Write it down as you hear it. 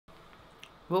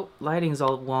Well, lighting's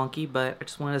all wonky, but I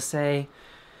just want to say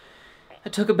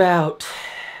it took about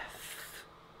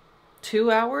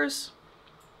 2 hours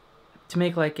to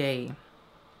make like a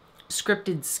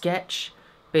scripted sketch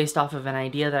based off of an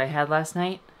idea that I had last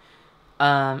night.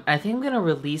 I think I'm going to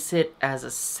release it as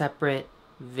a separate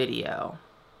video.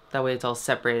 That way it's all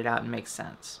separated out and makes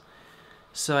sense.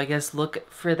 So I guess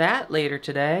look for that later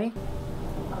today.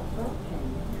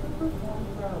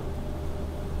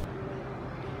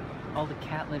 All the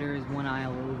cat litter is one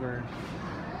aisle over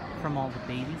from all the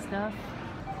baby stuff.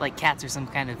 Like cats are some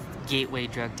kind of gateway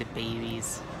drug to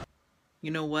babies.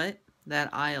 You know what? That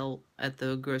aisle at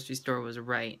the grocery store was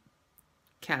right.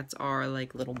 Cats are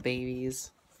like little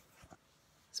babies.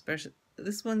 Especially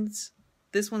this one's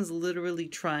literally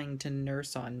trying to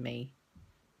nurse on me.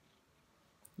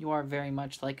 You are very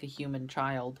much like a human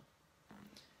child.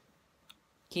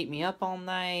 Keep me up all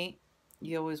night.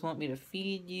 You always want me to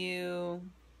feed you.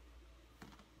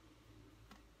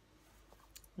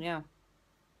 Yeah.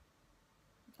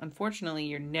 Unfortunately,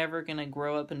 you're never gonna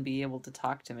grow up and be able to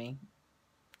talk to me.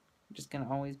 You're just gonna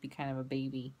always be kind of a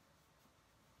baby.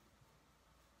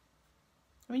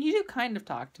 I mean, you do kind of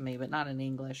talk to me, but not in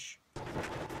English.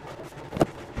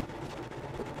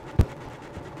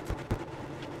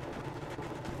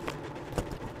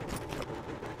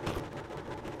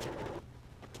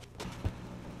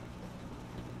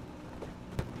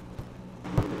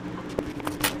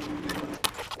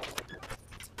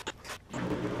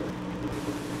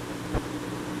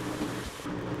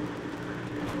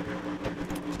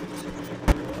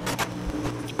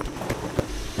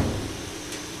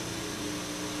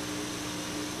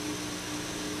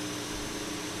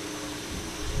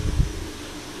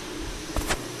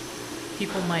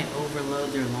 People might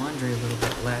overload their laundry a little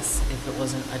bit less if it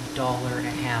wasn't $1.50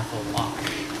 a wash.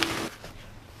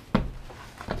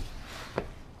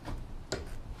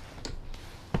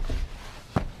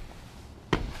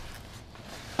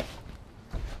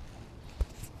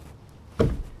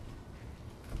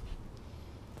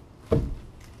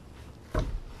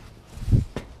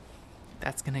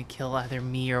 That's gonna kill either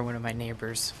me or one of my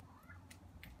neighbors.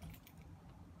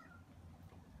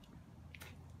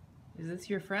 Is this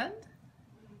your friend?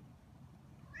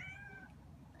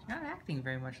 You're not acting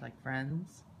very much like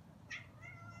friends.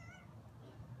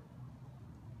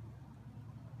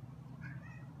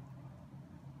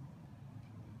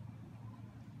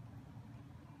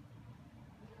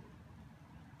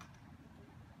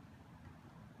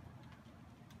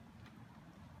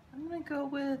 I'm gonna go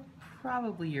with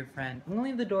probably your friend. I'm gonna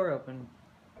leave the door open.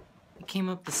 I came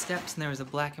up the steps and there was a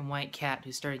black and white cat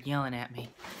who started yelling at me.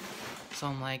 So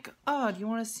I'm like, oh, do you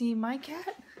want to see my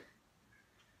cat?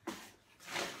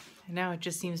 And now it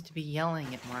just seems to be yelling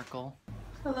at Markl.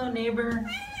 Hello, neighbor.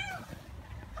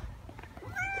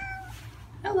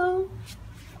 Hello.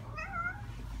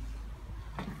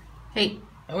 Hey,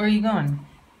 where are you going?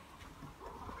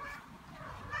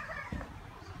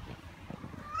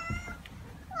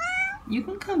 You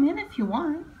can come in if you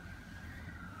want.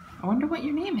 I wonder what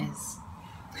your name is.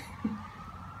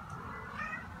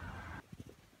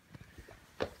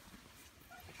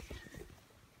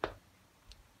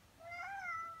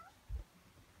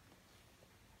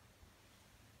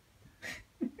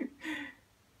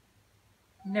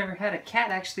 Never had a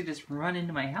cat actually just run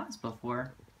into my house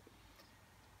before.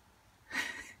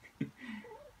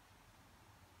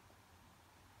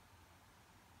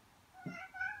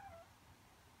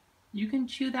 You can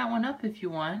chew that one up if you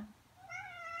want.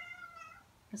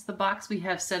 It's the box we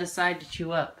have set aside to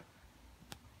chew up.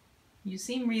 You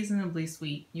seem reasonably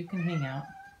sweet. You can hang out.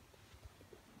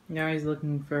 Now he's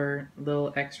looking for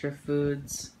little extra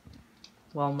foods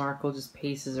while Markl just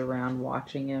paces around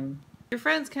watching him. Your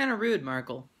friend's kind of rude,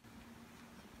 Markl.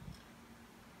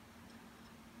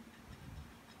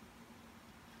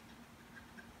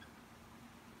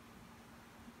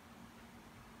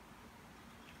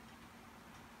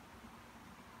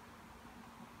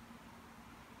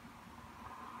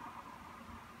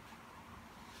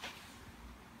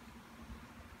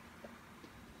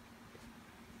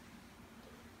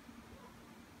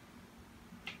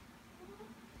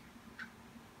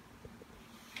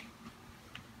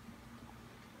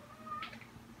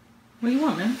 What do you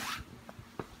want, man?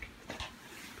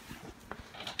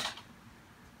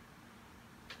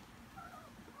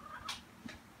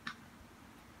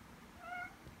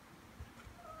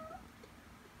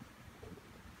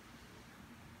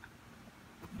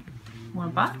 Want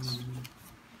a box?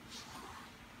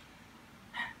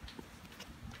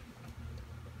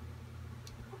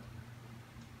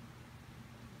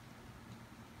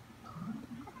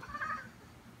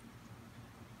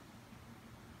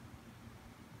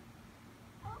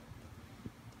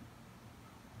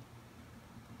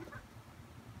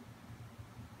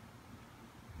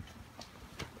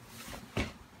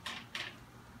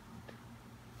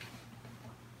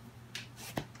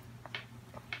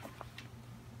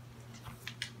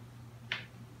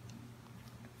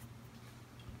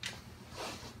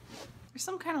 There's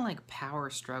some kind of like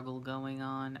power struggle going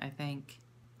on, I think.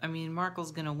 I mean,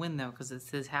 Markl's gonna win though, because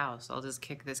it's his house. I'll just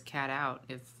kick this cat out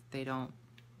if they don't.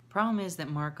 Problem is that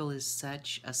Markl is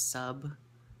such a sub.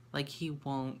 Like, he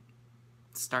won't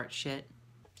start shit.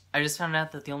 I just found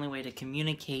out that the only way to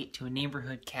communicate to a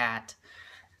neighborhood cat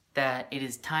that it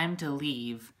is time to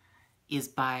leave is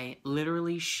by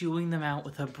literally shooing them out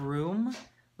with a broom,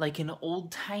 like an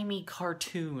old-timey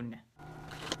cartoon.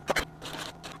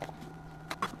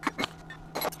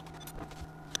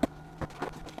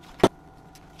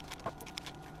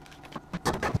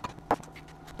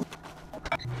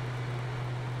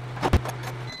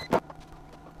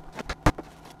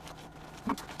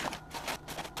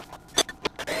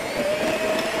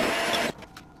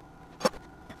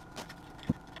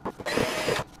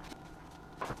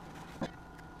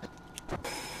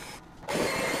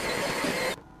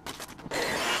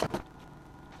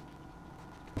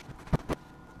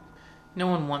 No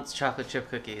one wants chocolate chip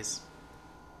cookies.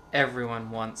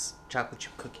 Everyone wants chocolate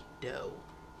chip cookie dough.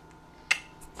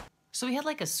 So we had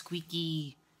like a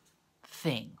squeaky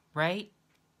thing, right?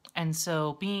 And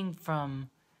so being from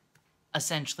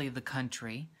essentially the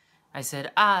country, I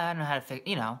said, I don't know how to fix,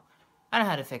 I know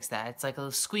how to fix that. It's like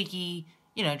a squeaky,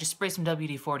 just spray some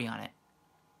WD-40 on it.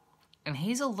 And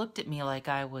Hazel looked at me like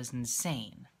I was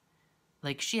insane.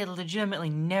 Like she had legitimately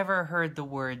never heard the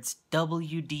words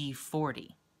WD-40.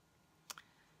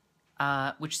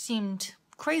 Which seemed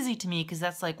crazy to me because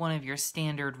that's like one of your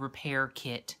standard repair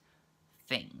kit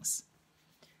things.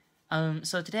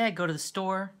 So today I go to the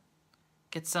store,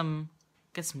 get some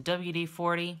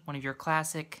WD-40, one of your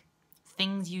classic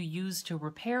things you use to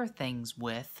repair things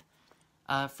with.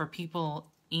 For people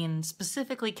in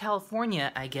specifically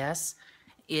California, I guess,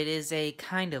 it is a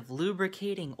kind of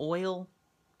lubricating oil.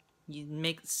 You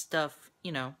make stuff,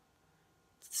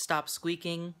 stop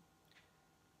squeaking.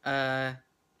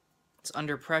 It's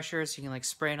under pressure, so you can, like,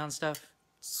 spray it on stuff.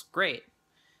 It's great.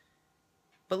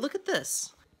 But look at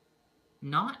this.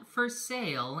 Not for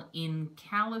sale in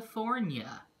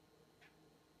California.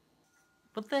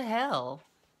 What the hell?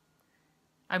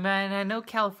 I mean, I know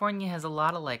California has a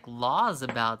lot of, like, laws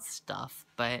about stuff,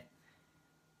 but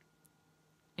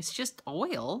it's just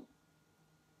oil.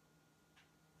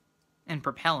 And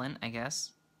propellant, I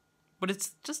guess. But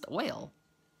it's just oil.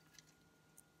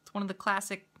 It's one of the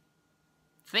classic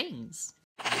things.